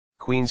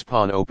Queen's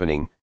pawn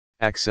opening,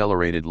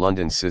 accelerated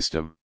London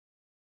system.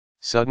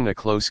 Sudden a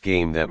close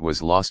game that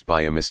was lost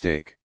by a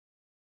mistake.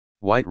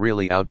 White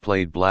really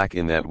outplayed black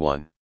in that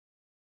one.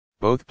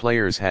 Both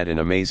players had an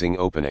amazing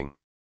opening.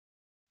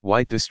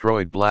 White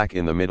destroyed black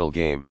in the middle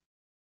game.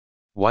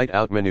 White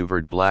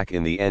outmaneuvered black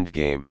in the end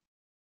game.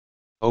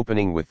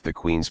 Opening with the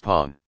queen's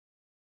pawn.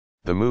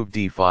 The move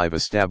d5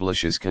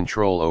 establishes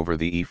control over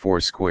the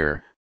e4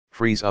 square,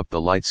 frees up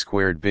the light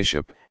squared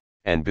bishop,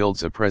 and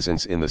builds a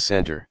presence in the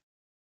center.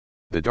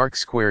 The dark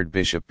squared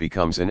bishop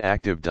becomes an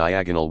active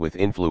diagonal with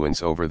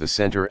influence over the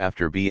center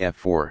after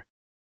bf4.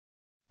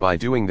 By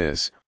doing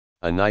this,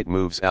 a knight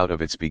moves out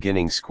of its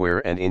beginning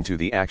square and into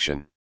the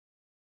action.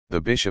 The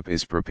bishop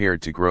is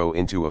prepared to grow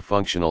into a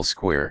functional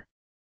square.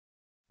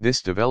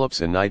 This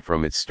develops a knight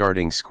from its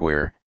starting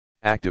square,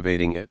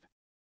 activating it.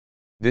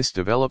 This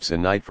develops a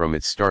knight from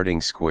its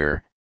starting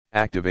square,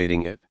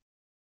 activating it.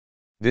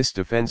 This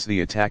defends the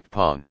attacked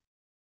pawn.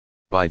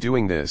 By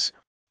doing this,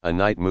 a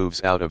knight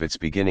moves out of its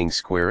beginning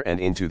square and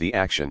into the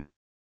action.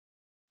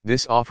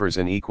 This offers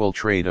an equal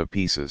trade of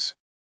pieces.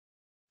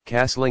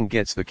 Castling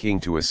gets the king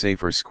to a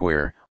safer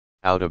square,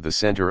 out of the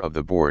center of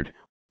the board,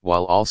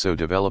 while also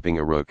developing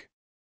a rook.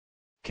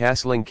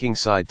 Castling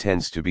kingside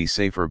tends to be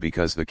safer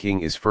because the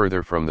king is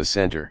further from the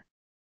center.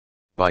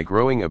 By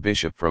growing a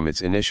bishop from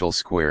its initial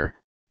square,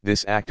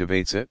 this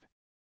activates it.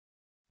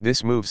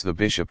 This moves the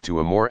bishop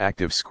to a more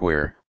active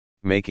square,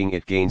 making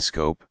it gain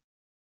scope.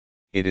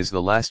 It is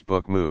the last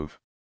book move.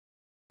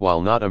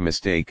 While not a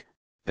mistake,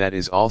 that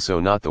is also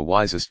not the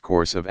wisest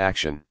course of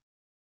action.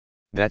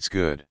 That's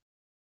good.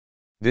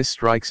 This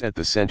strikes at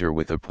the center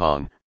with a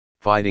pawn,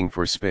 fighting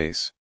for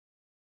space.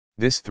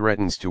 This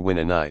threatens to win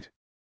a knight.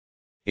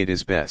 It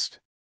is best.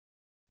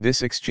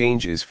 This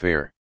exchange is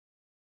fair.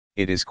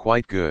 It is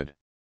quite good.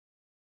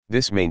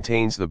 This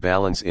maintains the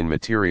balance in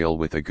material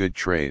with a good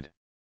trade.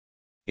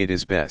 It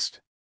is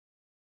best.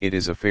 It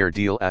is a fair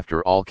deal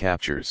after all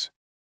captures.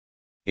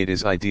 It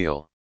is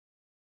ideal.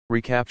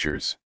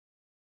 Recaptures.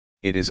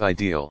 It is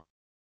ideal.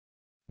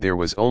 There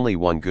was only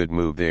one good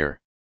move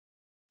there.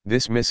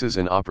 This misses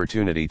an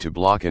opportunity to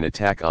block an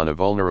attack on a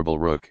vulnerable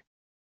rook.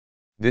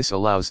 This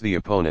allows the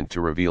opponent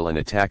to reveal an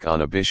attack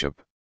on a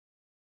bishop.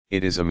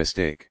 It is a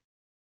mistake.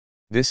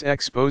 This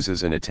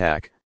exposes an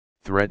attack,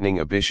 threatening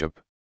a bishop.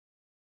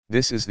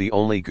 This is the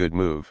only good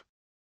move.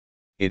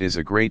 It is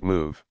a great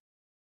move.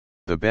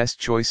 The best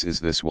choice is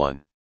this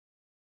one.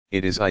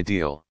 It is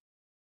ideal.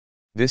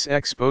 This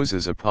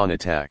exposes a pawn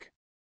attack.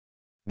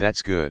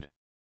 That's good.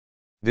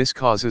 This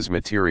causes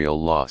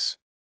material loss.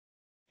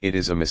 It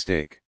is a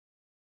mistake.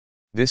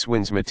 This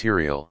wins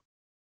material.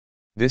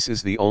 This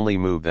is the only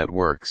move that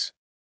works.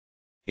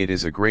 It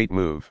is a great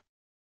move.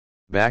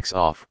 Backs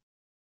off.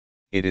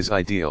 It is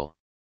ideal.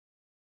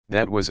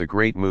 That was a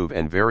great move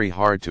and very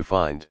hard to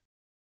find.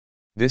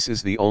 This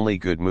is the only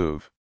good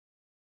move.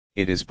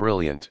 It is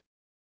brilliant.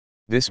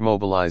 This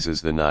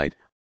mobilizes the knight,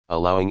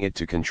 allowing it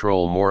to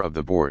control more of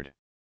the board.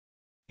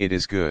 It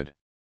is good.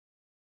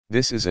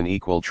 This is an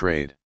equal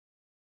trade.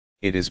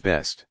 It is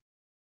best.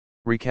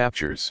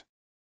 Recaptures.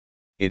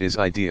 It is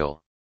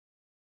ideal.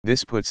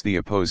 This puts the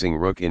opposing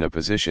rook in a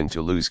position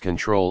to lose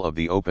control of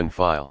the open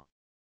file.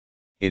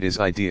 It is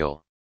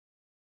ideal.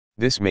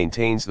 This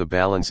maintains the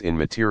balance in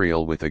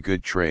material with a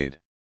good trade.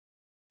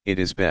 It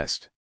is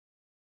best.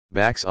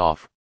 Backs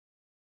off.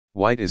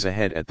 White is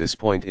ahead at this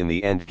point in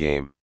the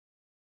endgame.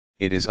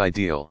 It is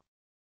ideal.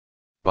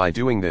 By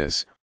doing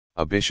this,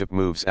 a bishop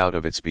moves out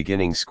of its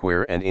beginning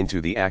square and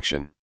into the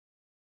action.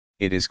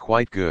 It is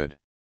quite good.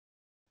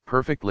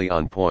 Perfectly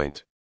on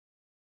point.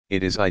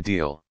 It is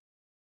ideal.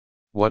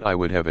 What I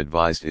would have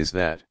advised is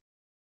that.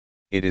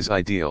 It is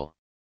ideal.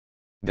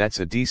 That's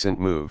a decent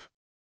move.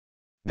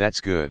 That's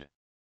good.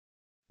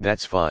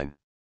 That's fine.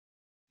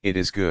 It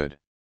is good.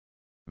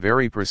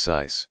 Very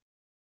precise.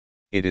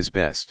 It is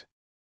best.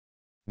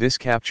 This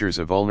captures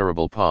a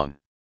vulnerable pawn.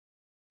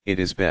 It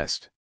is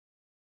best.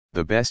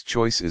 The best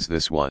choice is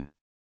this one.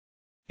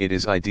 It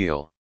is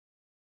ideal.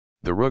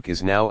 The rook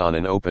is now on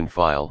an open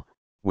file,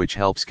 which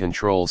helps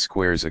control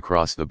squares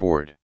across the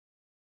board.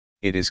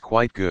 It is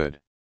quite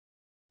good.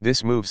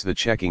 This moves the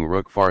checking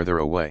rook farther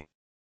away.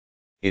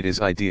 It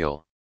is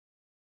ideal.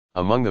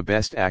 Among the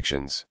best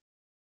actions.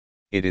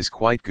 It is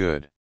quite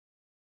good.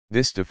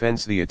 This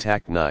defends the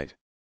attacked knight.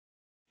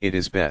 It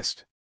is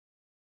best.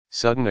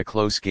 Sudden a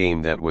close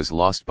game that was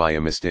lost by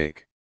a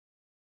mistake.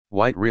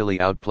 White really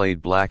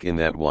outplayed black in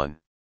that one.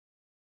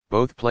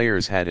 Both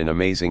players had an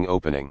amazing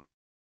opening.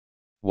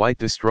 White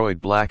destroyed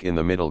black in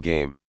the middle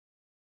game.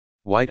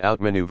 White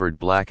outmaneuvered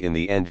black in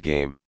the end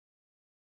game.